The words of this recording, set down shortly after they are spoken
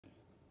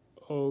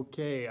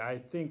Okay, I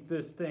think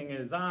this thing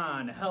is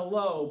on.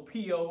 Hello,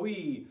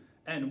 POE,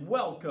 and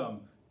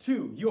welcome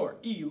to your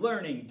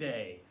e-learning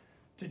day.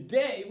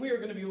 Today, we are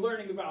going to be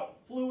learning about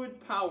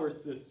fluid power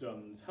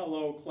systems.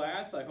 Hello,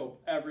 class. I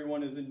hope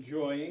everyone is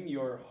enjoying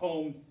your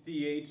home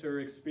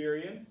theater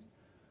experience.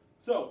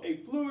 So,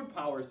 a fluid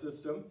power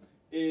system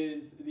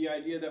is the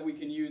idea that we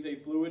can use a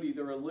fluid,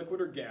 either a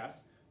liquid or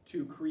gas,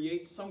 to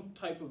create some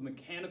type of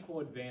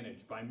mechanical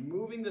advantage by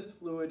moving this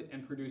fluid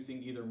and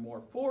producing either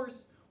more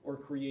force or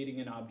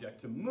creating an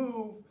object to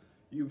move.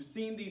 You've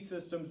seen these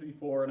systems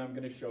before, and I'm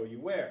going to show you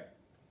where.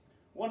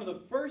 One of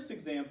the first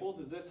examples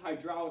is this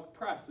hydraulic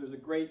press. There's a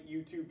great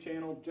YouTube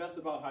channel just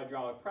about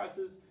hydraulic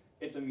presses.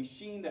 It's a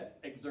machine that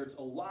exerts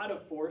a lot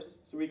of force,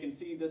 so we can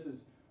see this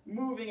is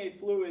moving a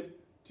fluid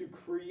to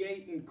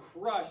create and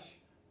crush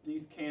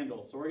these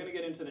candles. So we're going to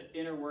get into the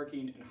inner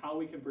working and how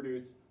we can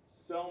produce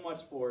so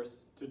much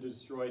force to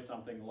destroy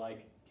something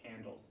like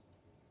candles.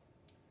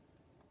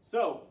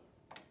 So,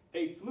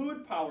 a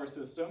fluid power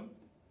system,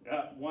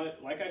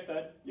 like I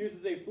said,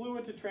 uses a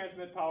fluid to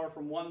transmit power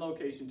from one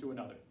location to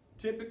another.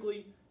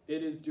 Typically,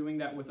 it is doing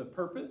that with a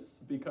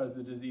purpose because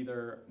it is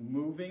either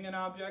moving an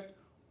object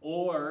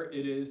or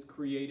it is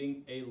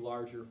creating a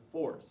larger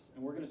force.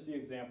 And we're going to see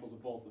examples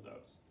of both of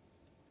those.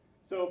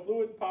 So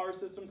fluid power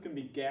systems can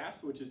be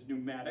gas, which is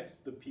pneumatics,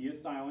 the P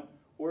is silent,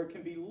 or it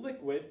can be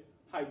liquid,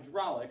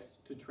 hydraulics,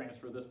 to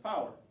transfer this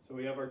power. So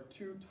we have our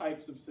two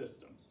types of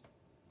systems.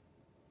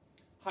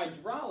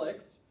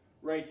 Hydraulics,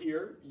 right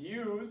here,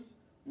 use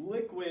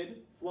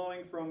liquid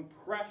flowing from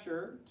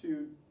pressure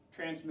to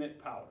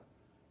transmit power.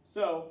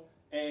 So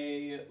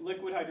a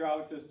liquid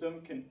hydraulic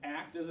system can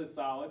act as a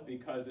solid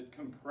because it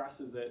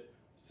compresses it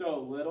so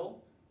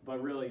little,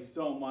 but really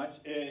so much.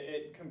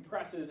 It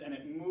compresses and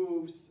it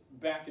moves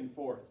back and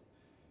forth.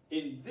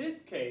 In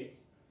this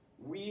case,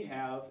 we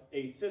have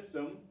a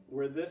system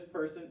where this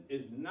person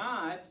is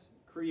not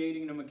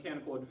creating a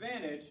mechanical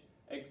advantage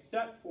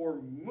except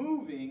for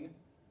moving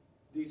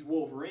these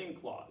Wolverine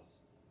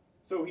claws.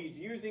 So he's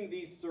using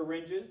these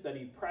syringes that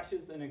he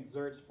presses and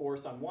exerts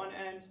force on one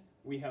end.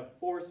 We have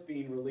force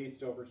being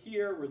released over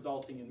here,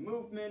 resulting in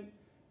movement,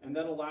 and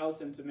that allows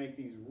him to make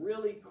these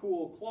really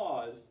cool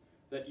claws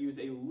that use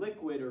a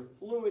liquid or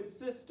fluid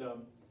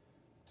system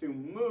to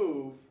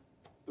move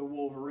the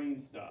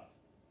Wolverine stuff.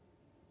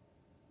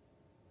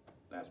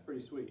 That's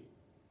pretty sweet.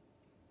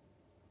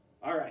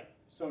 All right,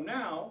 so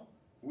now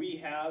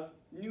we have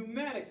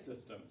pneumatic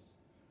systems,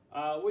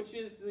 which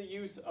is the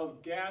use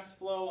of gas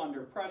flow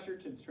under pressure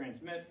to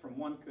transmit from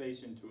one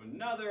location to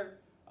another.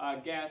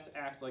 Gas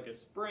acts like a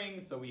spring,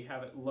 so we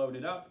have it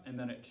loaded up and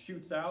then it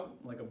shoots out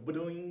like a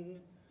boing.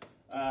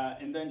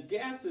 And then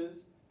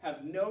gases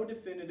have no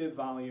definitive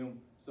volume,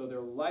 so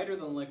they're lighter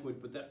than liquid,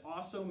 but that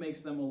also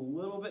makes them a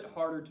little bit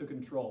harder to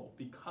control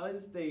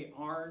because they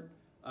aren't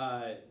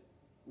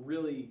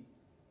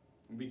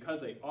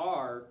because they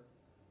are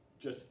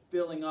just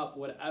filling up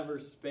whatever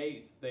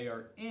space they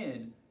are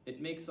in, it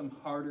makes them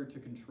harder to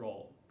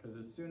control. Because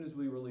as soon as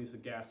we release a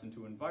gas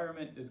into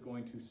environment, it's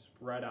going to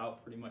spread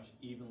out pretty much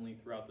evenly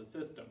throughout the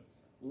system.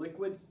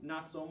 Liquids,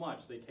 not so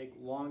much. They take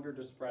longer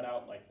to spread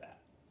out like that.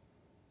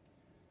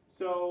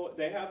 So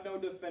they have no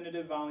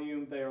definitive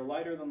volume. They are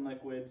lighter than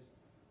liquids.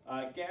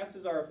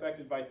 Gases are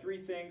affected by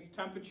three things.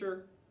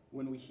 Temperature.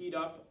 When we heat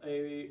up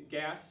a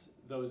gas,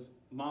 those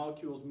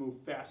molecules move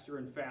faster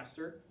and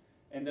faster.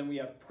 And then we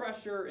have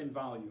pressure and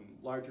volume.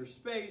 Larger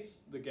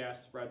space, the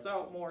gas spreads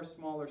out more.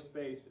 Smaller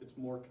space, it's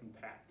more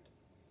compact.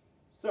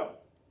 So,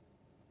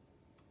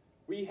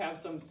 we have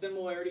some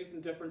similarities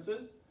and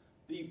differences.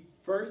 The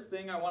first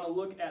thing I want to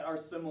look at are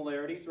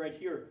similarities right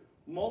here.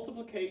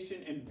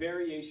 Multiplication and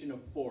variation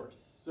of force.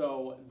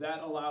 So that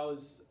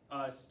allows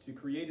us to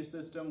create a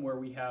system where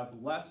we have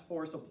less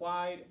force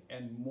applied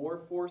and more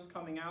force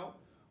coming out,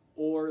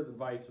 or the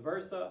vice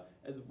versa,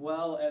 as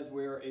well as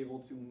we're able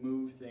to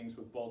move things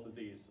with both of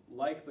these,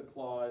 like the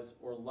claws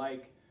or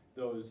like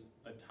those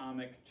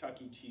atomic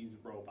Chuck E. Cheese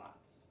robots.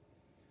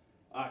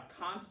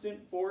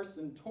 Constant force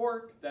and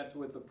torque, that's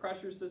with the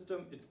pressure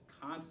system. It's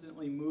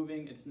constantly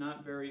moving. It's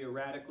not very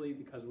erratically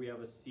because we have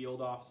a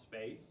sealed off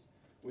space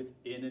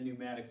within a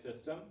pneumatic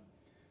system.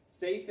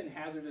 Safe and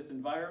hazardous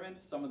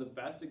environments, some of the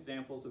best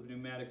examples of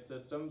pneumatic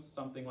systems,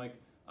 something like,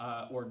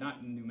 or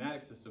not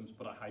pneumatic systems,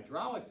 but a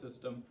hydraulic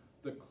system,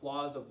 the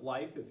claws of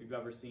life, if you've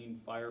ever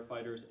seen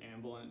firefighters,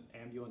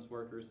 ambulance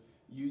workers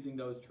using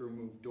those to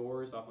remove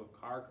doors off of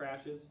car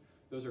crashes.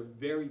 Those are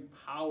very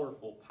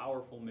powerful,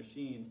 powerful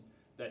machines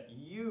that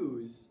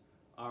use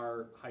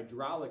our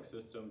hydraulic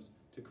systems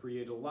to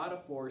create a lot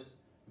of force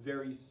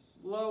very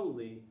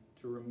slowly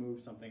to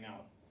remove something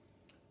out.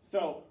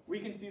 So we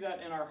can see that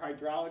in our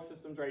hydraulic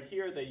systems right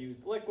here. They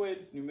use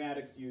liquids,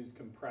 pneumatics use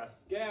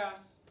compressed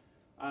gas.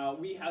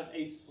 We have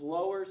a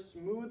slower,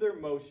 smoother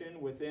motion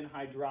within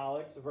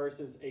hydraulics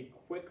versus a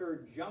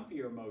quicker,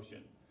 jumpier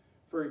motion.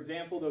 For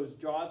example, those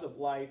jaws of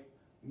life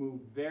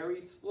move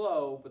very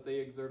slow, but they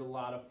exert a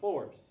lot of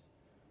force.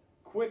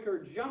 Quicker,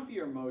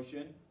 jumpier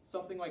motion,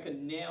 something like a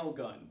nail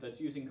gun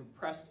that's using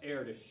compressed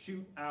air to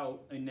shoot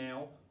out a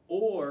nail,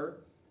 or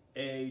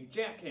a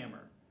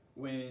jackhammer.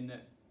 When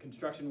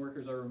construction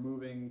workers are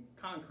removing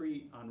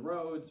concrete on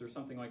roads or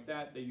something like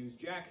that, they use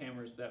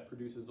jackhammers that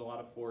produces a lot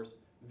of force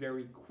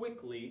very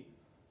quickly.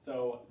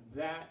 So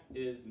that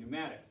is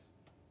pneumatics.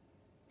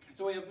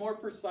 So we have more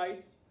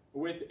precise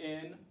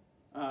within,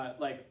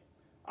 like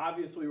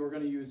obviously we're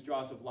going to use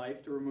jaws of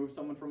life to remove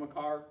someone from a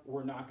car.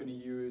 We're not going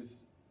to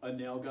use a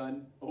nail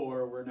gun,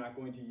 or we're not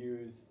going to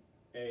use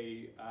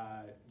a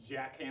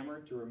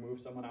jackhammer to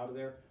remove someone out of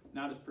there.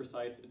 Not as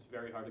precise, it's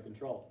very hard to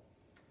control.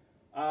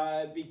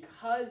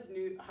 Because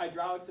new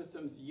hydraulic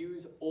systems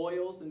use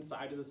oils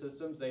inside of the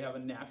systems, they have a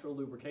natural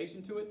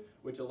lubrication to it,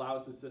 which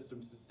allows the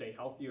systems to stay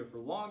healthier for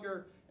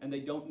longer, and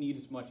they don't need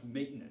as much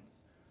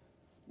maintenance.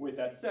 With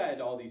that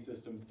said, all these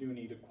systems do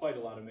need quite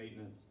a lot of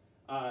maintenance.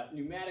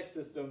 Pneumatic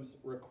systems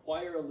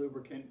require a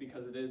lubricant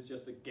because it is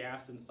just a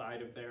gas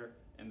inside of there,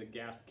 and the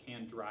gas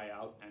can dry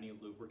out any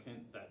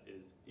lubricant that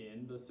is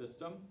in the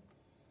system.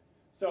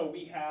 So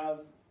we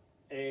have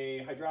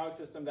a hydraulic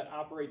system that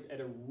operates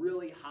at a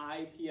really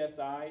high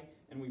PSI,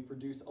 and we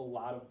produce a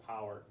lot of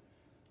power.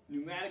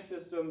 Pneumatic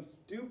systems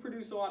do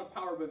produce a lot of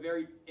power, but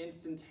very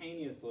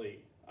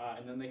instantaneously,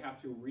 and then they have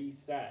to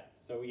reset.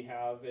 So we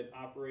have it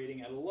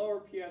operating at a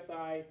lower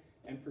PSI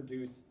and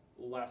produce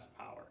less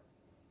power.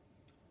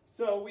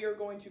 So we are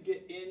going to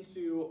get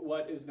into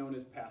what is known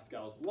as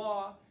Pascal's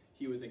law.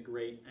 He was a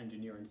great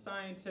engineer and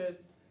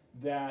scientist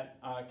that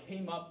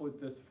came up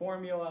with this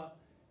formula,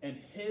 and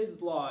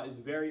his law is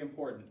very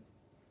important.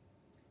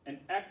 An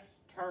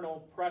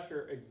external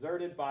pressure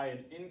exerted by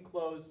an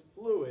enclosed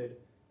fluid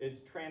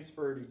is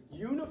transferred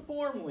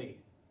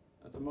uniformly,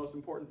 that's the most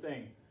important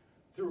thing,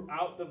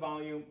 throughout the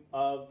volume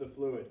of the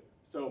fluid.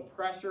 So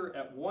pressure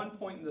at one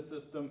point in the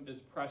system is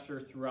pressure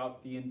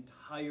throughout the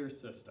entire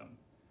system.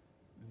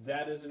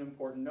 That is an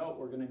important note,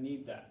 we're going to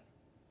need that.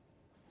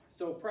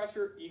 So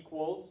pressure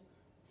equals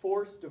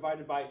force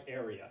divided by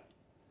area.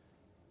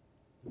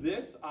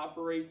 This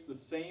operates the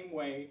same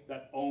way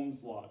that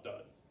Ohm's law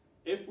does.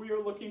 If we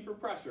are looking for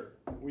pressure,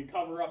 we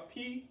cover up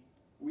P,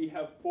 we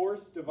have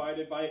force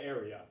divided by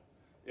area.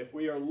 If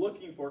we are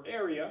looking for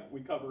area,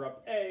 we cover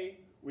up A,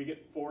 we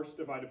get force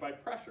divided by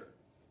pressure.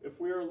 If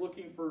we are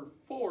looking for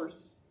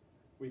force,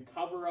 we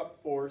cover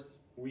up force,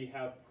 we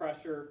have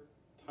pressure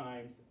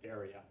times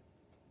area.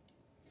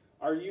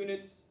 Our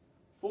units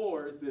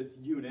for this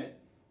unit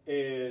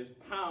is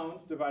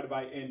pounds divided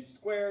by inch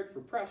squared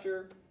for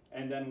pressure,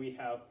 and then we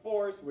have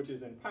force, which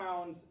is in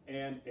pounds,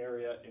 and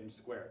area inch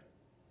squared.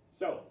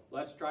 So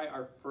let's try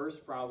our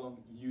first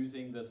problem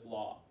using this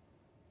law.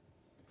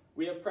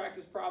 We have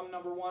practice problem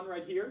number 1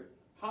 right here.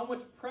 How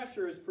much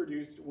pressure is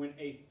produced when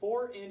a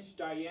 4-inch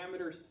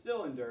diameter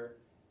cylinder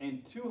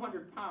and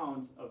 200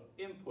 pounds of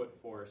input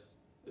force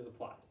is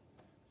applied?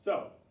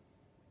 So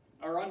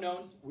our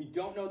unknowns, we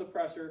don't know the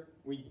pressure,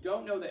 we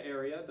don't know the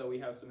area, though we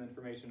have some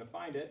information to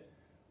find it,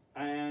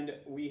 and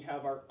we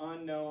have our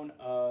unknown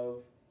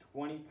of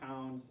 20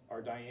 pounds.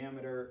 Our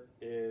diameter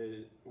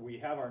is, we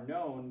have our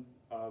known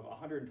of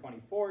 120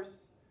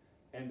 force,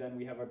 and then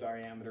we have a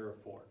diameter of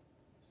 4.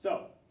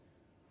 So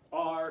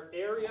our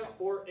area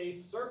for a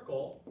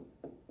circle,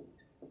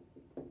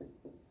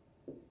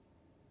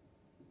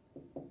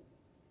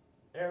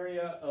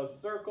 area of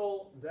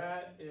circle,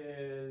 that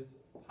is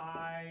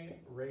pi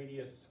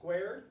radius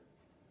squared.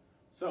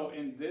 So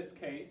in this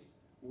case,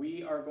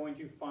 we are going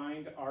to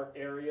find our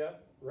area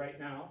right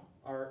now.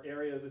 Our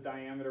area is a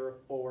diameter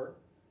of 4.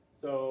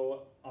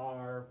 So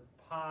our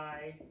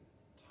pi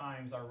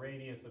times our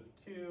radius of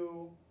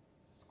 2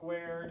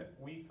 squared,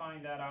 we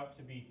find that out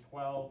to be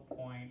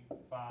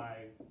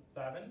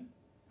 12.57.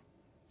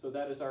 So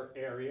that is our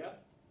area,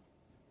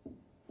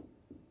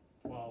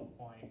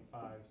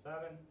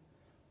 12.57.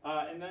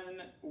 And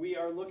then we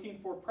are looking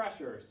for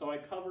pressure. So I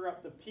cover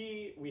up the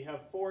P, we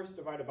have force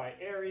divided by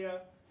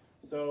area.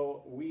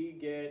 So we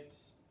get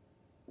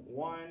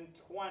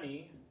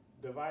 120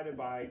 divided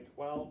by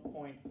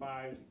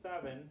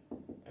 12.57,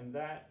 and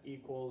that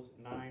equals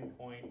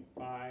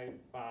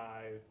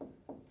 9.55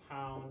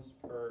 pounds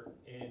per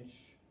inch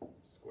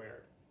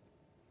squared.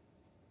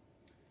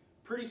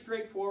 Pretty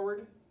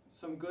straightforward,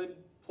 some good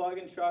plug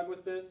and chug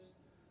with this.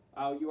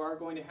 You are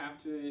going to have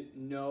to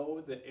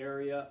know the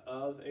area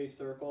of a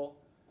circle.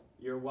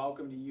 You're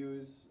welcome to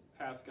use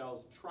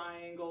Pascal's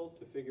triangle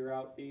to figure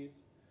out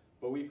these,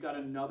 but we've got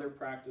another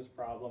practice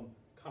problem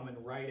coming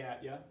right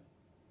at you.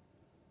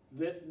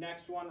 This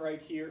next one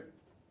right here,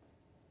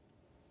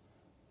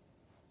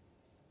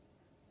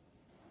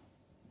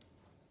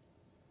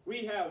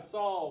 we have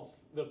solved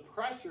for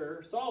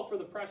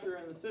the pressure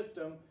in the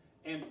system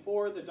and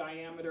for the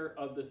diameter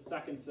of the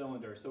second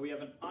cylinder. So we have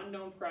an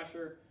unknown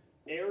pressure,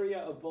 area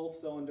of both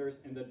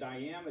cylinders, and the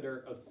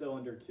diameter of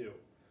cylinder 2.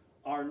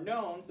 Our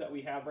knowns that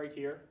we have right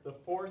here, the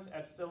force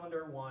at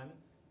cylinder 1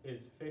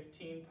 is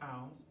 15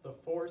 pounds, the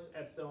force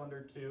at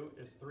cylinder 2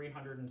 is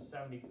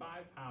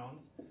 375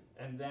 pounds,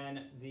 and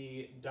then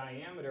the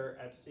diameter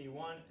at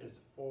C1 is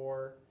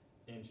 4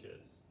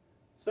 inches.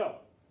 So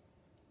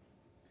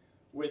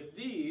with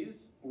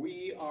these,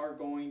 we are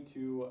going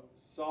to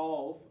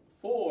solve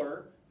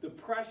for the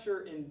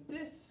pressure in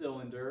this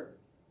cylinder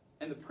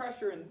and the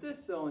pressure in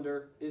this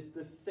cylinder is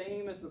the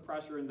same as the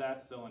pressure in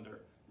that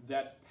cylinder.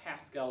 That's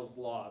Pascal's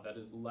law that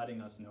is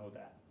letting us know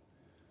that.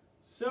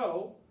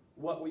 So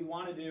what we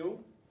want to do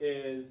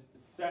is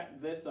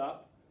set this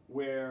up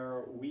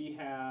where we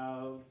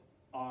have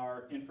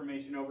our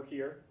information over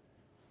here.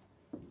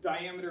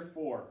 Diameter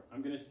 4.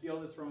 I'm going to steal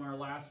this from our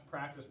last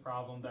practice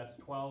problem. That's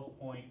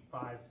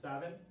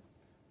 12.57.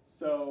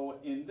 So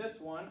in this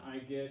one,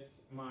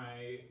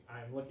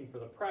 I'm looking for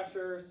the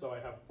pressure, so I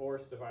have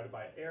force divided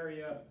by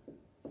area,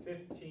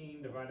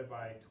 15 divided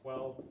by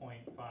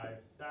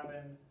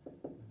 12.57.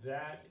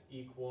 That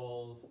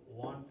equals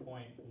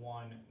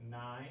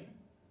 1.19.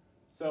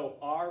 So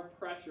our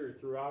pressure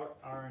throughout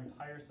our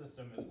entire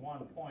system is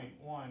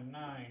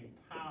 1.19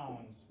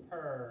 pounds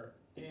per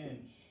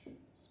inch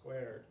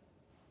squared.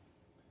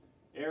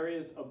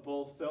 Areas of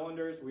both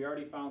cylinders, we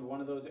already found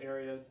one of those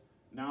areas.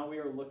 Now we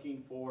are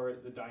looking for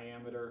the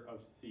diameter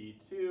of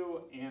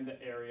C2 and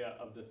the area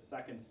of the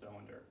second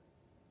cylinder.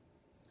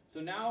 So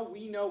now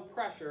we know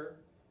pressure,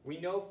 we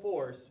know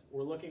force,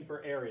 we're looking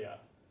for area.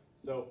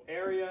 So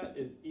area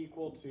is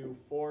equal to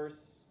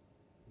force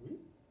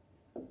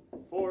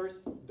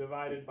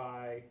divided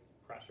by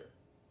pressure.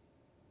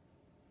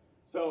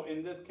 So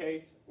in this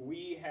case,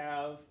 we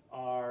have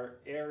our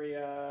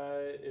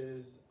area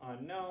is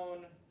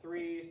unknown,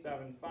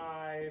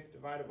 375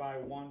 divided by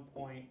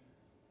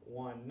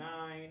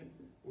 1.19,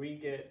 we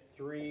get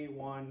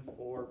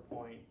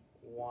 314.15.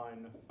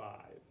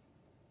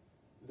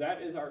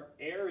 That is our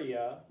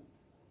area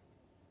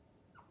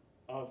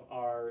of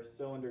our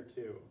cylinder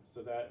 2.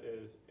 So that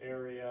is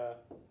area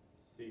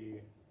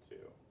C2,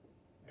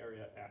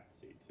 area at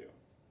C2.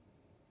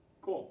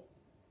 Cool.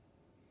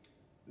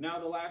 Now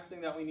the last thing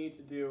that we need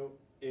to do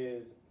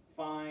is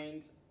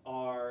find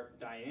our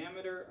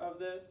diameter of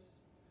this.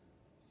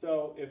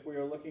 So if we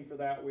are looking for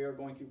that, we are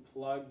going to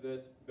plug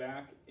this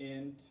back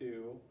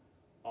into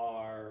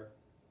our,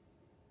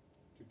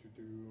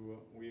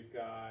 we've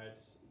got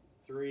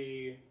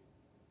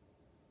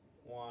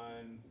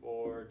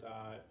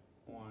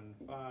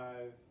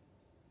 314.15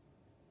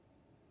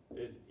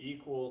 is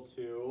equal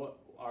to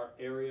our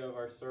area of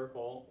our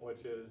circle,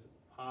 which is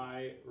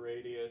pi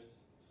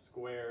radius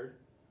squared.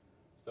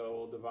 So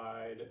we'll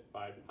divide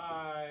by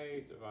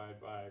pi,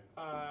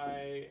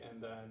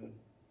 and then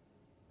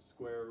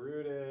square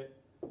root it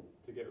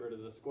to get rid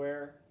of the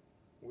square.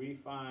 We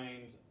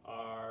find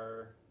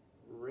our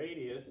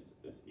radius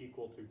is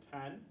equal to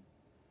 10,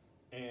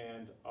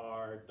 and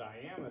our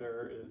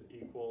diameter is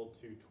equal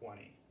to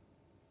 20.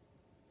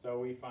 So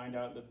we find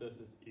out that this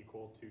is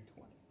equal to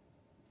 20.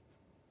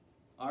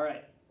 All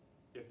right,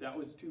 if that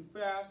was too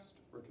fast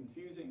or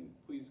confusing,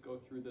 please go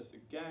through this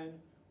again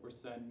or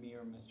send me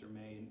or Mr.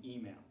 May an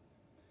email.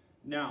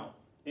 Now,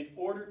 in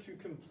order to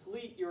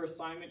complete your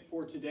assignment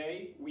for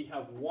today, we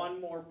have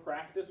one more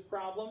practice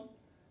problem.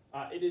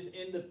 It is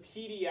in the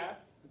PDF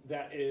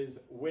that is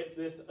with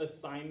this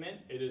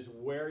assignment. It is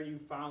where you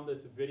found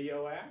this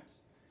video at.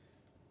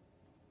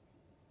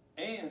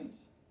 And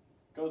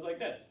it goes like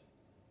this.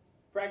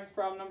 Practice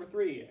problem number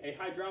 3. A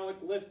hydraulic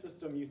lift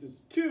system uses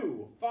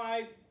 2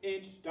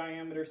 5-inch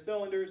diameter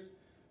cylinders.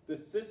 The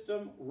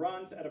system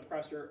runs at a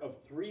pressure of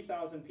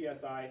 3,000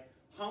 psi.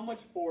 How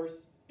much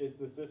force is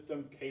the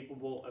system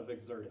capable of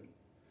exerting?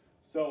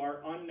 So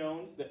our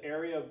unknowns, the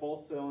area of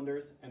both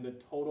cylinders and the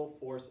total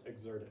force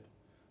exerted.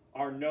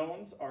 Our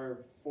knowns are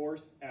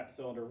force at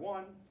cylinder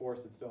 1,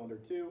 force at cylinder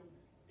 2,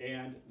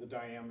 and the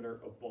diameter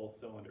of both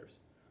cylinders.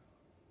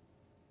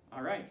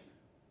 All right,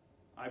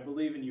 I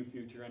believe in you,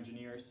 future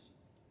engineers.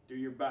 Do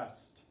your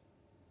best.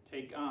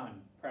 Take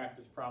on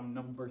practice problem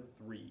number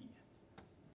 3.